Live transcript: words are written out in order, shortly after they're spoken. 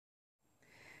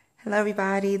Hello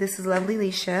everybody, this is Lovely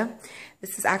Leisha.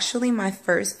 This is actually my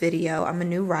first video. I'm a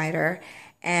new rider,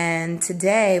 and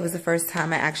today was the first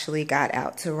time I actually got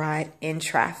out to ride in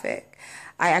traffic.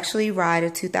 I actually ride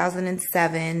a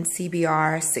 2007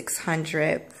 CBR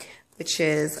 600, which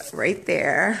is right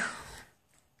there.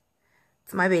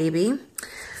 It's my baby.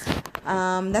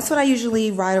 That's what I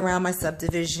usually ride around my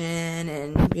subdivision,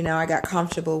 and I got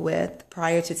comfortable with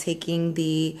prior to taking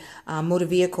the motor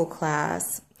vehicle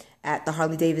class at the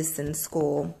Harley-Davidson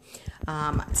school.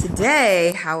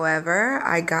 Today, however,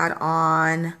 I got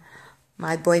on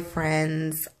my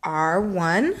boyfriend's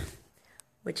R1,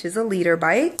 which is a leader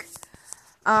bike.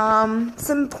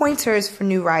 Some pointers for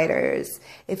new riders.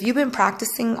 If you've been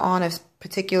practicing on a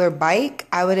particular bike,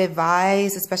 I would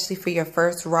advise, especially for your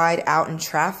first ride out in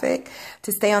traffic,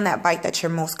 to stay on that bike that you're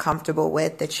most comfortable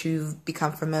with, that you've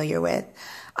become familiar with.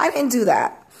 I didn't do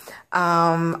that.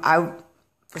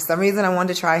 For some reason, I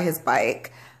wanted to try his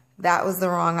bike. That was the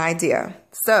wrong idea.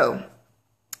 So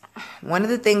one of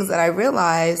the things that I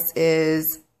realized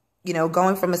is,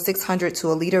 going from a 600 to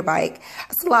a leader bike,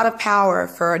 that's a lot of power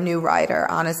for a new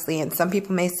rider, honestly. And some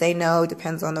people may say no,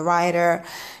 depends on the rider,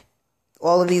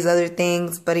 all of these other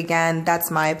things. But again,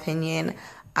 that's my opinion.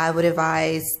 I would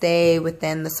advise stay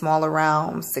within the smaller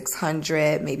realm,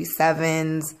 600, maybe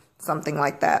 7s, something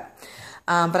like that.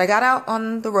 But I got out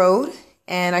on the road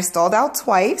and I stalled out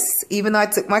twice, even though I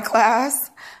took my class,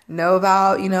 know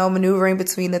about, maneuvering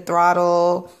between the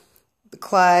throttle, the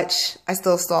clutch. I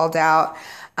still stalled out.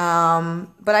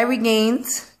 But I regained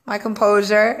my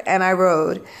composure and I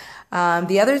rode.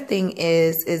 The other thing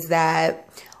is that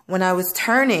when I was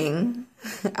turning,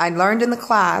 I learned in the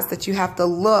class that you have to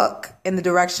look in the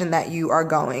direction that you are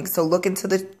going. So look into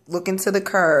the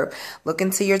curb, look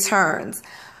into your turns.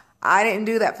 I didn't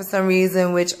do that for some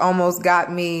reason, which almost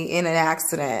got me in an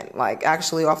accident, like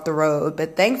actually off the road.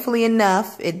 But thankfully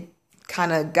enough, it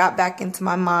kind of got back into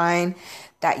my mind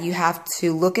that you have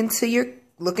to look into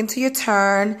your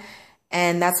turn.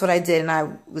 And that's what I did. And I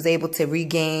was able to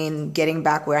regain getting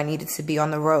back where I needed to be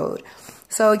on the road.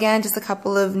 So again, just a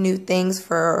couple of new things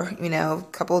for, a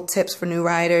couple of tips for new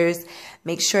riders.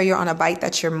 Make sure you're on a bike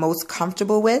that you're most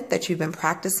comfortable with, that you've been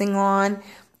practicing on.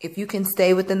 If you can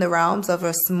stay within the realms of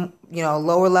a,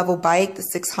 lower level bike, the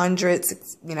 600,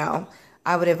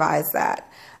 I would advise that.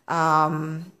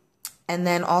 And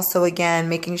then also, again,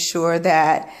 making sure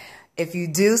that if you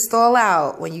do stall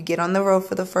out when you get on the road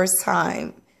for the first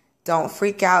time, don't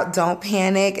freak out, don't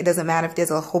panic. It doesn't matter if there's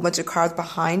a whole bunch of cars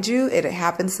behind you. It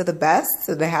happens to the best,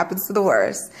 so it happens to the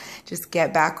worst. Just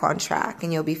get back on track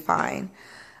and you'll be fine.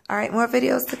 All right, more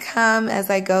videos to come as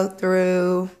I go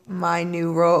through my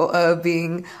new role of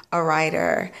being a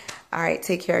rider. All right,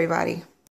 take care, everybody.